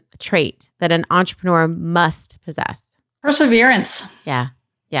one trait that an entrepreneur must possess? Perseverance. Yeah.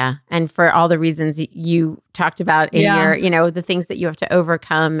 Yeah. And for all the reasons you talked about in your, the things that you have to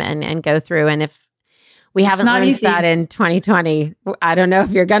overcome and go through. And if we haven't learned that in 2020, I don't know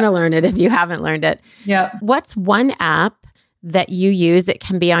if you're going to learn it if you haven't learned it. Yeah. What's one app that you use? It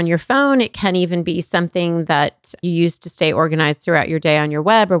can be on your phone. It can even be something that you use to stay organized throughout your day on your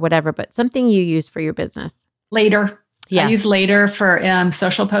web or whatever, but something you use for your business. Later. Yes. I use Later for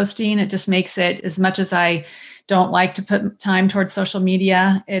social posting. It just makes it, as much as I don't like to put time towards social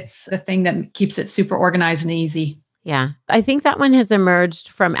media, it's the thing that keeps it super organized and easy. Yeah. I think that one has emerged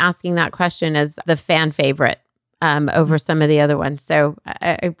from asking that question as the fan favorite over some of the other ones. So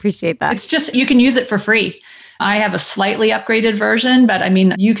I appreciate that. It's just, you can use it for free. I have a slightly upgraded version, but I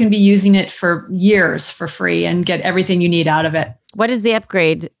mean, you can be using it for years for free and get everything you need out of it. What is the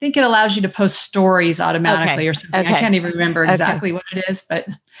upgrade? I think it allows you to post stories automatically or something. Okay. I can't even remember exactly what it is, but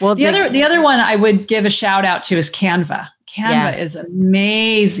the other one I would give a shout out to is Canva. Canva is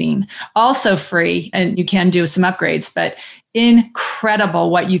amazing. Also free, and you can do some upgrades, but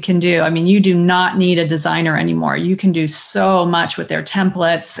incredible what you can do. I mean, you do not need a designer anymore. You can do so much with their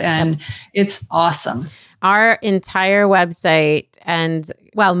templates, and it's awesome. Our entire website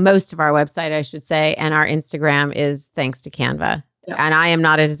most of our website, I should say, and our Instagram is thanks to Canva. Yep. And I am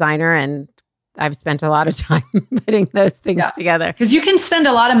not a designer, and I've spent a lot of time putting those things together. Because you can spend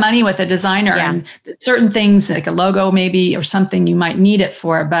a lot of money with a designer and certain things like a logo maybe or something you might need it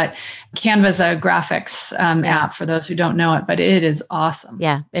for. But Canva is a graphics app for those who don't know it, but it is awesome.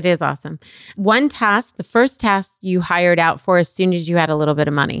 Yeah, it is awesome. One task, the first task you hired out for as soon as you had a little bit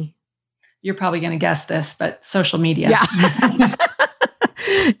of money. You're probably going to guess this, but social media. Yeah.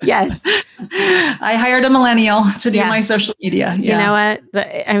 Yes. I hired a millennial to do my social media. You know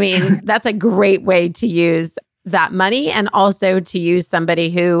what? That's a great way to use that money, and also to use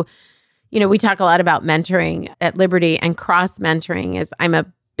somebody who, we talk a lot about mentoring at Liberty, and cross-mentoring is, I'm a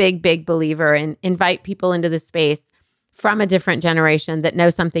big, big believer in invite people into the space from a different generation that know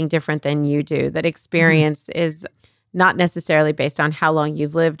something different than you do, that experience is not necessarily based on how long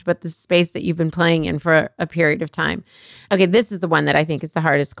you've lived, but the space that you've been playing in for a period of time. Okay, this is the one that I think is the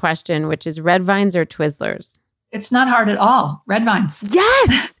hardest question, which is red vines or Twizzlers? It's not hard at all. Red vines.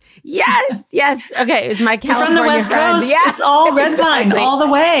 Yes. Yes. Okay. It was my California from the West friend. Coast. Yeah, it's all red vine all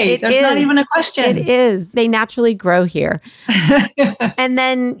the way. There's not even a question. It is. They naturally grow here. And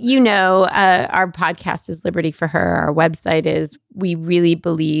then, our podcast is Liberty for Her. Our website is, we really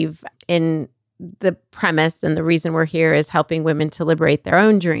believe in the premise, and the reason we're here is helping women to liberate their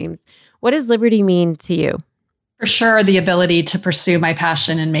own dreams. What does liberty mean to you? For sure, the ability to pursue my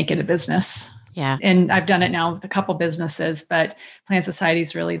passion and make it a business. Yeah. And I've done it now with a couple businesses, but Plant Society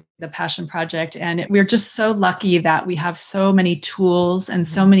is really the passion project. And we're just so lucky that we have so many tools and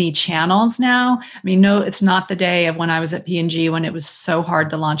so many channels now. I mean, no, it's not the day of when I was at P&G when it was so hard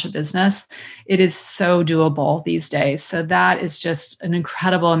to launch a business. It is so doable these days. So that is just an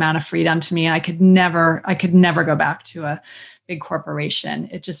incredible amount of freedom to me. I could never go back to a big corporation.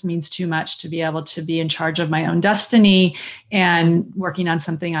 It just means too much to be able to be in charge of my own destiny and working on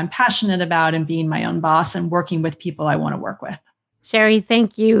something I'm passionate about and being my own boss and working with people I want to work with. Sherry,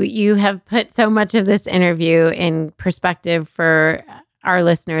 thank you. You have put so much of this interview in perspective for our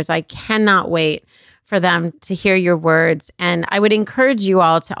listeners. I cannot wait for them to hear your words. And I would encourage you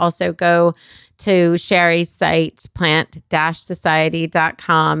all to also go to Sherry's site,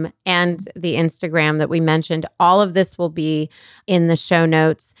 plant-society.com, and the Instagram that we mentioned. All of this will be in the show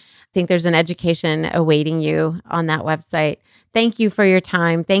notes. I think there's an education awaiting you on that website. Thank you for your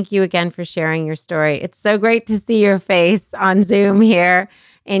time. Thank you again for sharing your story. It's so great to see your face on Zoom here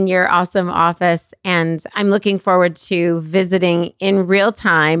in your awesome office. And I'm looking forward to visiting in real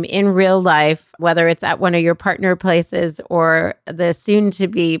time, in real life, whether it's at one of your partner places or the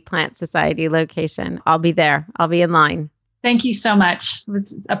soon-to-be Plant Society location. I'll be there. I'll be in line. Thank you so much.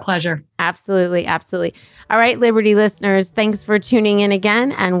 It's a pleasure. Absolutely. Absolutely. All right, Liberty listeners, thanks for tuning in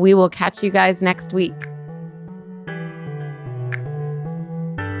again, and we will catch you guys next week.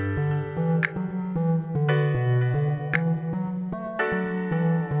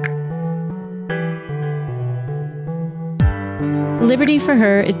 Liberty for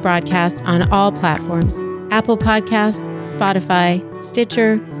Her is broadcast on all platforms: Apple Podcast, Spotify,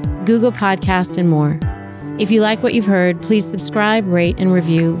 Stitcher, Google Podcast, and more. If you like what you've heard, please subscribe, rate, and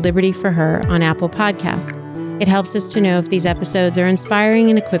review Liberty for Her on Apple Podcast. It helps us to know if these episodes are inspiring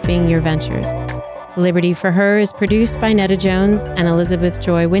and equipping your ventures. Liberty for Her is produced by Netta Jones and Elizabeth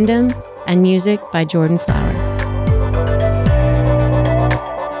Joy Wyndham, and music by Jordan Flower.